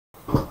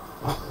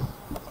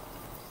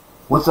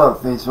What's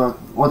up, Facebook?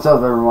 What's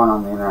up, everyone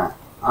on the internet?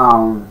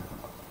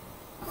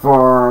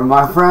 For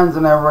my friends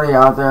and everybody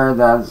out there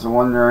that's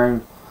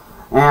wondering,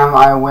 am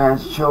I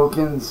Wance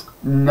Chilkins?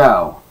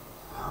 No.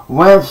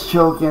 Wance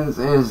Chilkins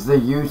is the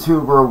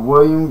YouTuber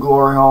William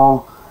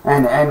Gloryhole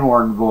and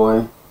N-Word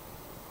Boy,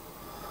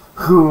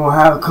 who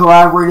have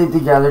collaborated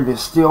together to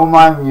steal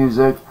my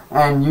music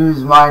and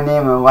use my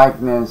name and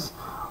likeness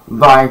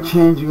by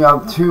changing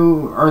up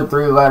 2 or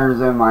 3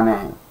 letters in my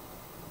name.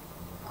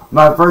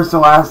 My first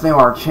and last name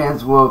are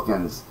Chance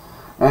Wilkins,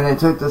 and they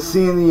took the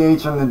C and the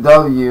H and the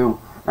W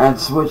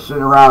and switched it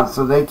around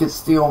so they could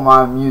steal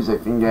my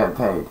music and get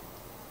paid.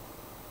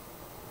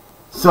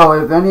 So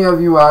if any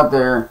of you out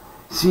there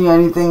see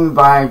anything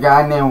by a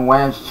guy named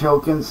Wance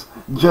Chilkins,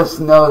 just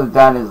know that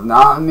that is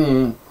not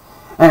me,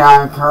 and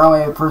I am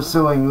currently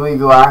pursuing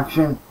legal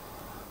action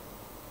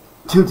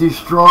to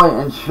destroy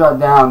and shut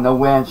down the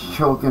Wance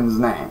Chilkins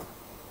name.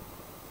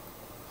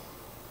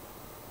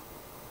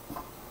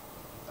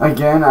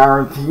 Again, I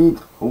repeat,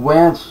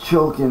 Wance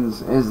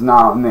Chilkins is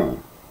not me.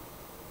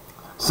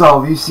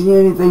 So if you see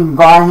anything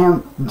by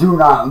him, do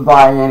not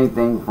buy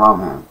anything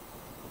from him.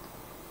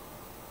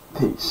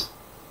 Peace.